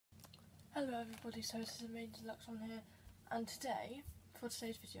Hello everybody, so this is Amazing Deluxe on here, and today, for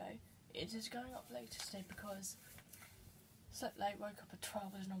today's video, it is going up later today because slept late, woke up at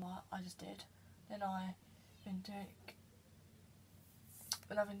 12, I don't know what I just did. Then I've been doing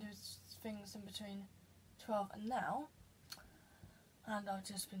things in between 12 and now, and I've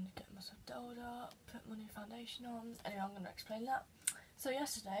just been getting myself dolled up, put my new foundation on. Anyway, I'm going to explain that. So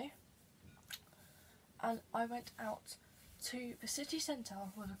yesterday, and I went out to the city centre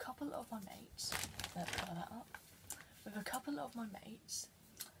with a couple of my mates. Let's colour that up. With a couple of my mates,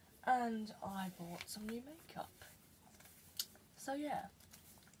 and I bought some new makeup. So yeah.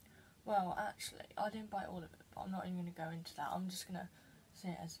 Well, actually, I didn't buy all of it, but I'm not even going to go into that. I'm just going to say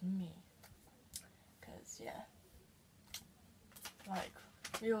it as me. Because, yeah. Like,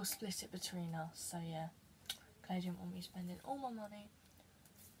 we all split it between us, so yeah. Clay didn't want me spending all my money,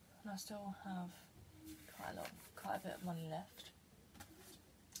 and I still have quite a bit of money left.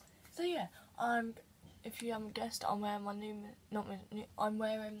 So yeah, if you haven't guessed, I'm wearing I'm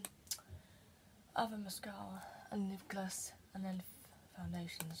wearing other mascara and lip gloss and then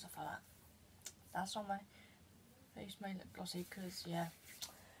foundation and stuff like that. That's on my face, my lip glossy, because yeah.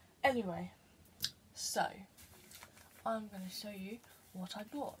 Anyway, so I'm going to show you what I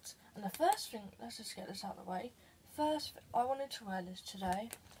bought. And the first thing, let's just get this out of the way. First, I wanted to wear this today.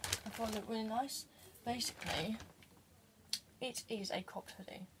 I thought it looked really nice. Basically, it is a cropped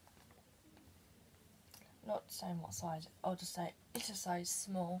hoodie. Not saying what size, I'll just say it's a size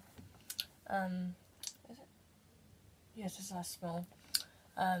small. Is it? Yes, it's a size small.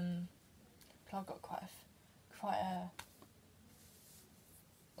 I've got quite a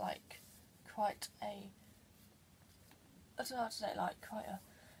I don't know how to say it, like quite a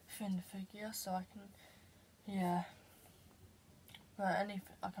thin figure, so I can, yeah. But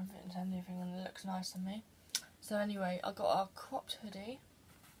I can fit into anything and it looks nice on me. So anyway, I got a cropped hoodie.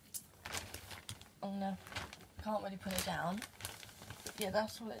 Can't really put it down. But yeah,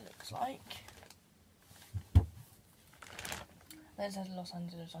 that's what it looks like. There's Los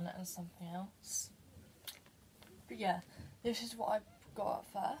Angeles on it and something else. But yeah, this is what I got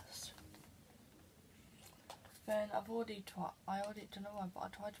at first. Then I already don't know why, but I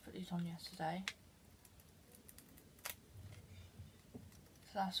tried to put these on yesterday.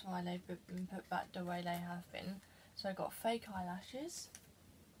 So that's why they've been put back the way they have been. So I got fake eyelashes,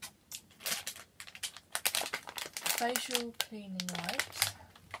 facial cleaning wipes,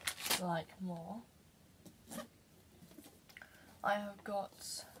 like more. I have got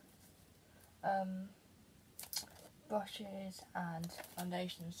brushes and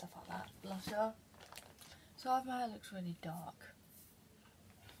foundation and stuff like that, blusher. So my hair looks really dark.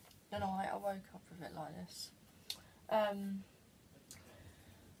 Then I woke up with it like this.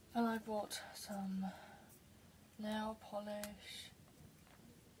 And I bought some nail polish,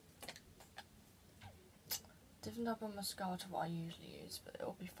 different type of mascara to what I usually use, but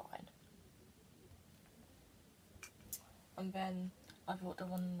it'll be fine. And then I bought the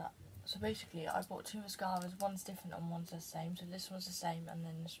one that, so basically I bought two mascaras, one's different and one's the same. So this one's the same and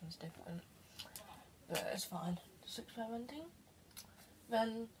then this one's different, but it's fine, just experimenting.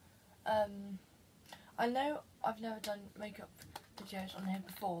 Then I know I've never done makeup videos on here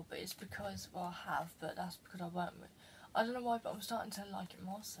before, but it's because, well, I have, but that's because I don't know why, but I'm starting to like it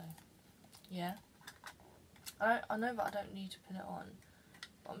more, so yeah. I know that I don't need to put it on,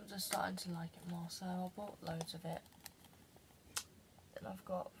 but I'm just starting to like it more, so I bought loads of it. Then I've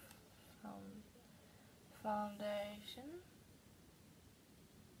got foundation.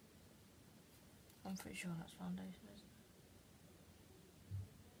 I'm pretty sure that's foundation,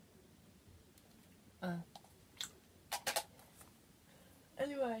 isn't it?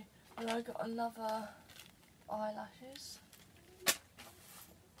 Anyway, and I got another eyelashes.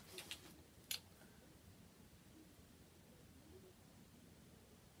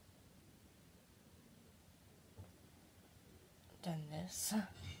 Then this.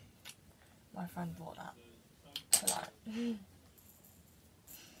 My friend bought that. So like.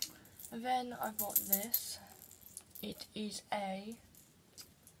 And then I bought this. It is I'm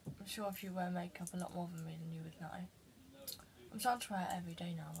sure if you wear makeup a lot more than me, then you would know. I'm starting to wear it every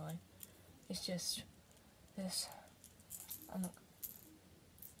day now, really. It's just this. And look.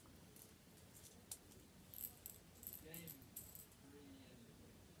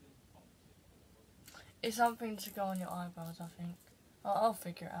 It's something to go on your eyebrows, I think. I'll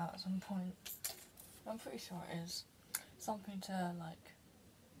figure it out at some point. I'm pretty sure it is. Something to, like,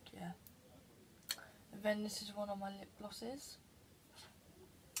 yeah. And then this is one of my lip glosses.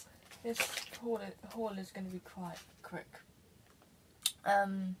 This haul is going to be quite quick.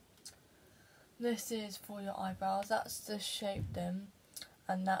 This is for your eyebrows. That's the shape them.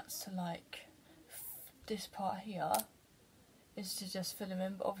 and that's to like, this part here is to just fill them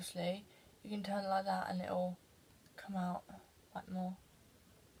in, but obviously you can turn it like that and it'll come out like more.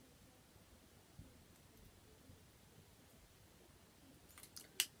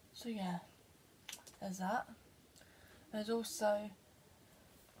 So yeah, there's that. There's also,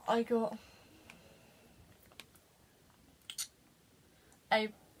 I got a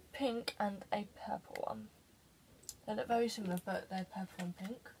pink and a purple one. They look very similar, but they're purple and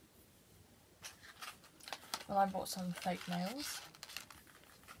pink. And I bought some fake nails.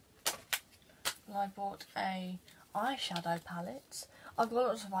 And I bought a eyeshadow palette. I've got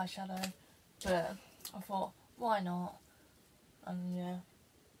lots of eyeshadow, but I thought, why not? And yeah.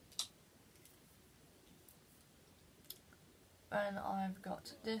 And I've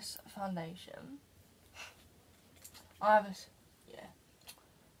got this foundation. Yeah.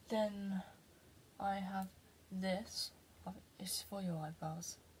 Then I have this. It's for your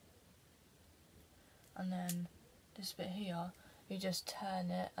eyebrows. And then this bit here, you just turn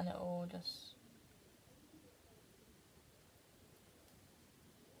it and it all just...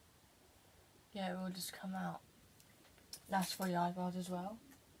 yeah, it will just come out. That's for your eyebrows as well.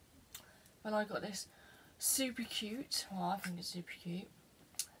 Then I got this super cute, well I think it's super cute,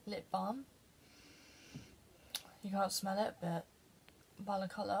 lip balm. You can't smell it, but by the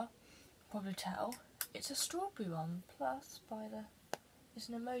colour, probably tell. It's a strawberry one, plus it's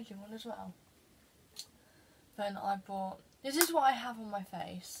an emoji one as well. Then I bought, this is what I have on my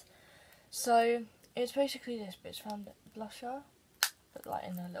face. So it's basically this, but it's found blusher, but like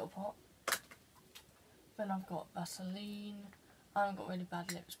in a little pot. Then I've got Vaseline. I haven't got really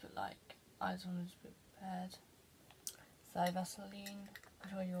bad lips, but like I just wanted to be prepared. So Vaseline, I'm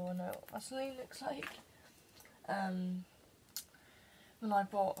sure you all know what Vaseline looks like. When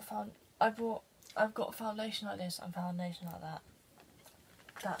I've got a foundation like this and foundation like that.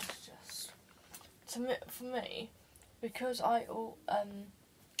 That's just, for me, because I think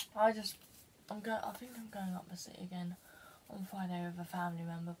I'm going up the city again on Friday with a family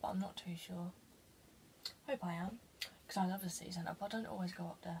member, but I'm not too sure. Hope I am, because I love the city centre, but I don't always go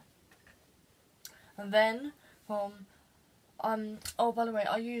up there. And then oh, by the way,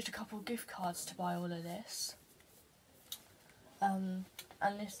 I used a couple of gift cards to buy all of this. And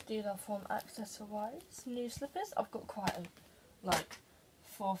these are from Accessorize new slippers. I've got quite like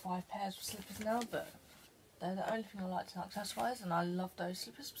 4 or 5 pairs of slippers now, but they're the only thing I like to Accessorize, and I love those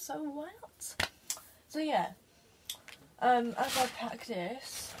slippers, so why not? So yeah, as I pack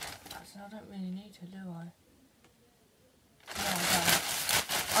this, actually I don't really need to, do I? No, I don't.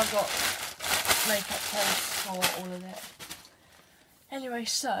 I've got makeup case for all of it. Anyway,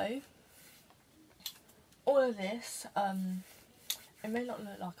 so all of this, it may not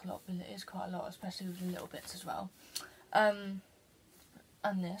look like a lot, but it is quite a lot, especially with the little bits as well. And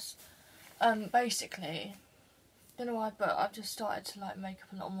this, basically, don't know why, but I've just started to like make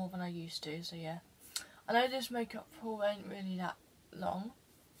up a lot more than I used to. So yeah, I know this makeup haul ain't really that long,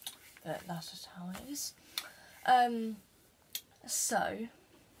 but that's just how it is. So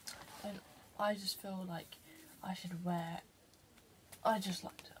I just feel like I should wear it. I just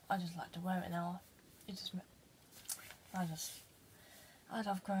like to wear it now. As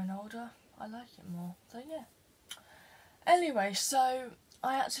I've grown older, I like it more. So yeah. Anyway, so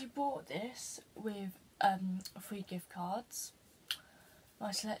I actually bought this with 3 gift cards.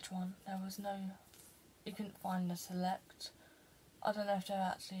 My select one, you couldn't find the select. I don't know if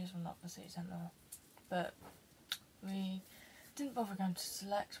there actually is one up the city centre, but we didn't bother going to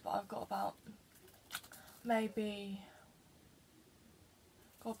select. But I've got about maybe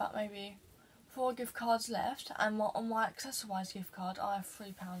 4 gift cards left, and on my Accessorize gift card I have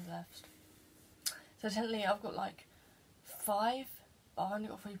 £3 left. So technically I've got like 5, but I've only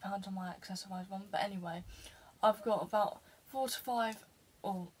got £3 on my Accessorize one. But anyway, I've got about 4 to 5,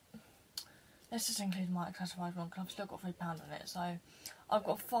 or let's just include my Accessorize one because I've still got £3 on it. So I've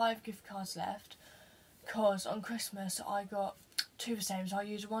got 5 gift cards left, because on Christmas I got 2 the same. So I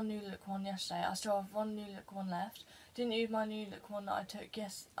used one New Look one yesterday. I still have one New Look one left. Didn't use my New Look one that I took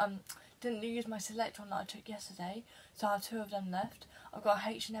didn't use my select one that I took yesterday, so I have 2 of them left. I've got a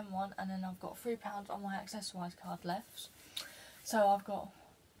H&M one, and then I've got £3 on my Accessorize card left. So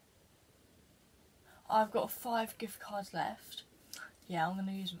I've got 5 gift cards left. Yeah, I'm going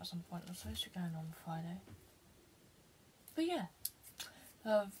to use them at some point. I'm supposed to be going on Friday. But yeah.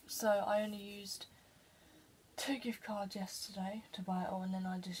 So I only used 2 gift cards yesterday to buy it all, and then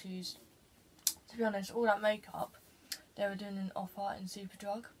I just used, to be honest, all that makeup, they were doing an offer in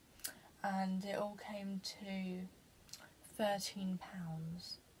Superdrug, and it all came to £13,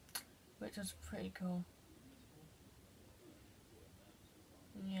 which was pretty cool.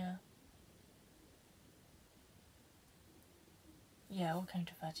 all came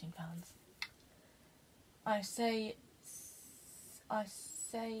to £13. I say,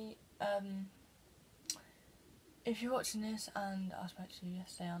 if you're watching this and I spoke to you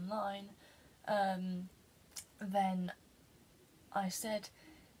yesterday online, then I said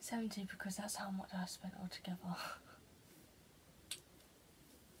 70 because that's how much I spent altogether.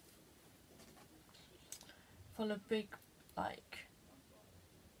 For a big, like,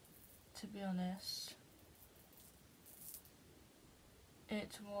 to be honest,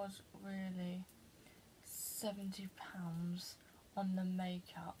 it was really £70 on the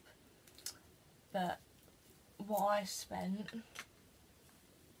makeup, but what I spent,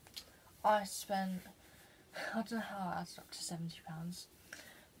 I don't know how it adds up to £70,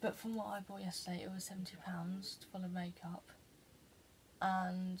 but from what I bought yesterday it was £70 for the makeup,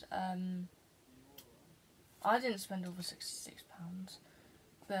 and I didn't spend all the £66,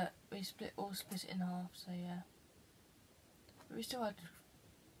 but we all split it in half, so yeah. But we still had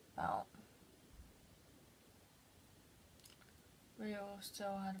about,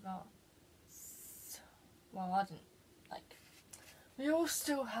 well, I didn't, like, we all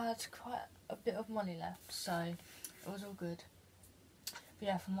still had quite a bit of money left, so it was all good. But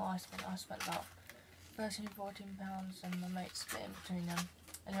yeah, from what I spent about £13–14, and my mates split in between them.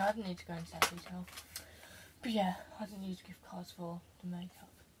 Anyway, I didn't need to go into that detail. But yeah, I didn't use gift cards for the makeup.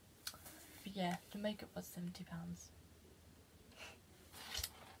 But yeah, the makeup was £70.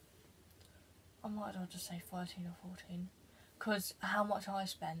 I might as well just say 13 or 14, because how much I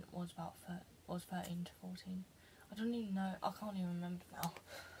spent was about 13 to 14. I don't even know, I can't even remember now.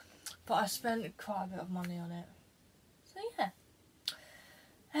 But I spent quite a bit of money on it. So yeah.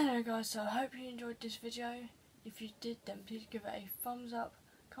 Anyway guys, so I hope you enjoyed this video. If you did, then please give it a thumbs up,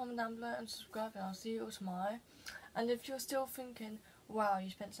 comment down below and subscribe, and I'll see you all tomorrow. And if you're still thinking, wow,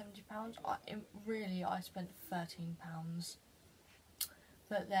 you spent £70, I spent £13.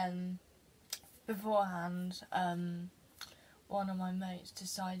 But then, beforehand, one of my mates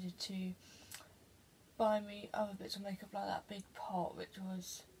decided to buy me other bits of makeup, like that big pot which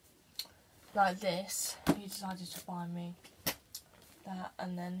was like this. He decided to buy me that,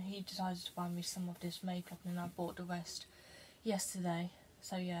 and then he decided to buy me some of this makeup, and I bought the rest yesterday.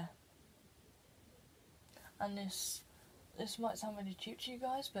 So yeah. And this might sound really cheap to you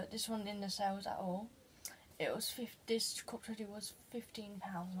guys, but this wasn't in the sales at all. It was this Crop Ready was £15,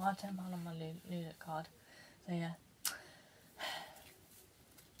 and I had £10 on my Lulip card. So yeah.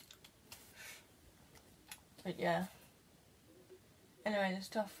 But yeah. Anyway, the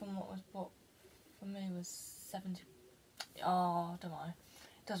stuff from what was bought for me was 70. Oh, I don't know.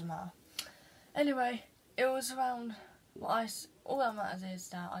 It doesn't matter. Anyway, it was around. All that matters is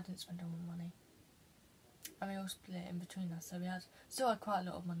that I didn't spend all my money, and we all split it in between us, so we still had quite a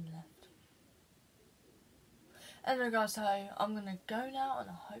lot of money left. Anyway guys, so I'm gonna go now, and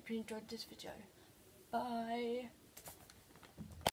I hope you enjoyed this video. Bye.